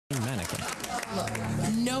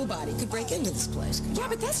nobody could break into this place. Yeah,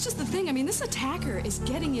 but that's just the thing. I mean, this attacker is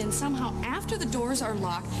getting in somehow after the doors are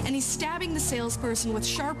locked, and he's stabbing the salesperson with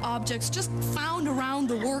sharp objects just found around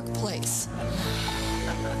the workplace. Wow,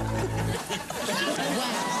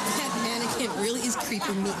 that mannequin really is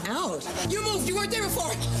creeping me out. You moved. You weren't there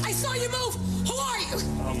before. I saw you move. Who are you?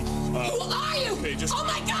 Who are you? Hey, just... Oh,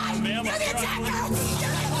 my God! You're the attacker!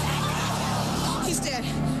 He's dead.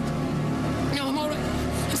 No, I'm all right.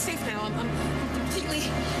 I'm safe now. I'm completely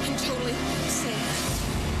and totally safe.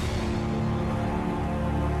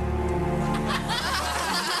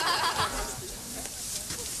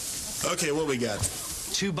 Okay, what we got?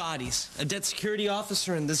 2 bodies. A dead security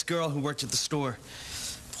officer and this girl who worked at the store.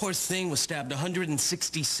 Poor thing was stabbed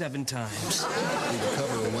 167 times. Did you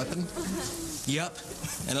recover a weapon? Yep.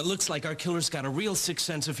 And it looks like our killer's got a real sick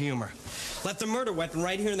sense of humor. Left the murder weapon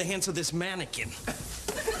right here in the hands of this mannequin.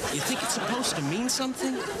 You think it's supposed to mean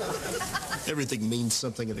something? Everything means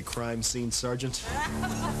something at a crime scene, Sergeant.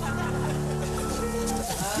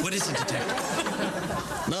 What is it, Detective?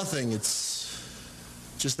 Nothing. It's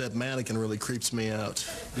just that mannequin really creeps me out.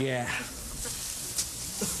 Yeah.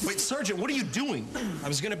 Wait, Sergeant, what are you doing? I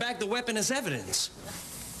was gonna back the weapon as evidence.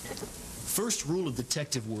 First rule of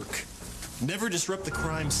detective work. Never disrupt the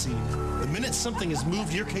crime scene. The minute something is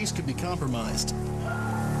moved, your case could be compromised.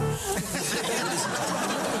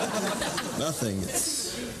 Nothing.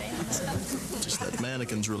 It's just that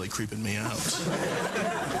mannequin's really creeping me out.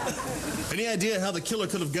 Any idea how the killer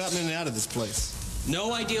could have gotten in and out of this place?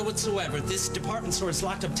 No idea whatsoever. This department store is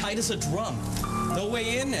locked up tight as a drum. No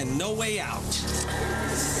way in and no way out.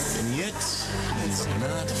 And yet, he's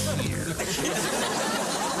not here.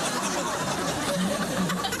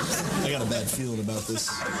 I got a bad feeling about this.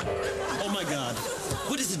 Oh, my God.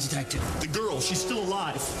 What is it, Detective? The girl, she's still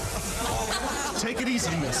alive. Take it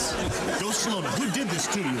easy, miss. Go slow now. Who did this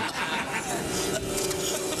to you?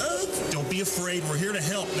 Don't be afraid. We're here to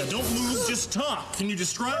help. Now, don't move. Just talk. Can you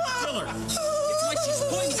describe the killer? It's like she's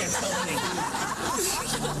pointing at something.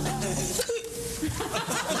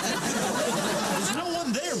 There's no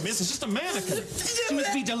one there, miss. It's just a mannequin. She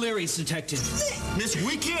must be delirious, Detective. Miss,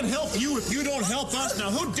 we can't help you if you don't help us. Now,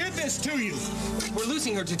 who did this to you? We're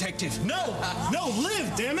losing her, Detective. No,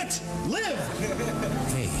 live, damn it. Live.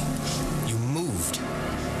 Hey, you moved.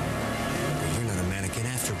 You're not a mannequin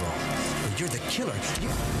after all. You're the killer.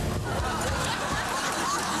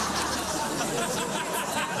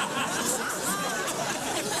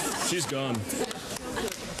 She's gone.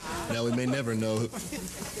 Now we may never know who...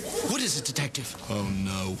 What is it, Detective? Oh,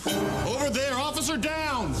 no. Over there, officer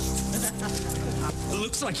down!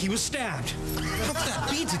 Looks like he was stabbed. How could that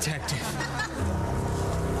be, Detective?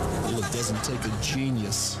 Well, it doesn't take a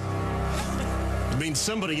genius. It means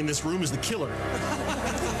somebody in this room is the killer.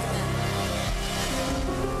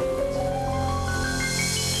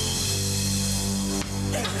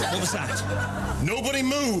 What was that? Nobody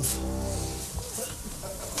move!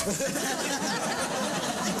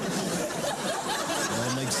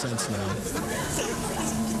 All makes sense now.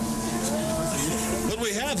 What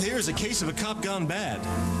we have here is a case of a cop gone bad.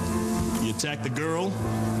 You attack the girl,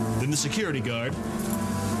 then the security guard,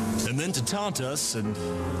 and then to taunt us, and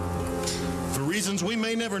for reasons we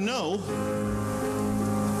may never know,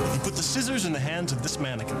 you put the scissors in the hands of this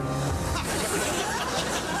mannequin.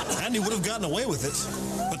 And he would have gotten away with it,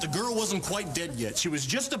 but the girl wasn't quite dead yet. She was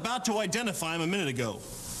just about to identify him a minute ago.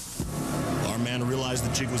 Our man realized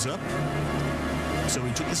the jig was up, so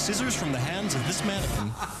he took the scissors from the hands of this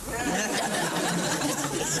mannequin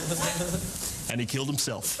and he killed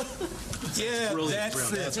himself. Yeah, Brilliant.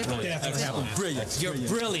 that's it. Brilliant. You're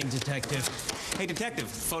brilliant, Detective. Hey, Detective,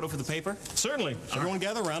 photo for the paper? Certainly. Everyone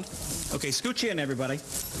gather around. Okay, scooch in, everybody.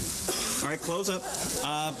 All right, close up.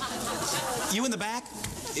 You in the back?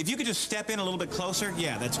 If you could just step in a little bit closer.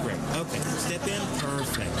 Yeah, that's great. Okay, step in.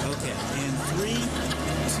 Perfect. Okay, and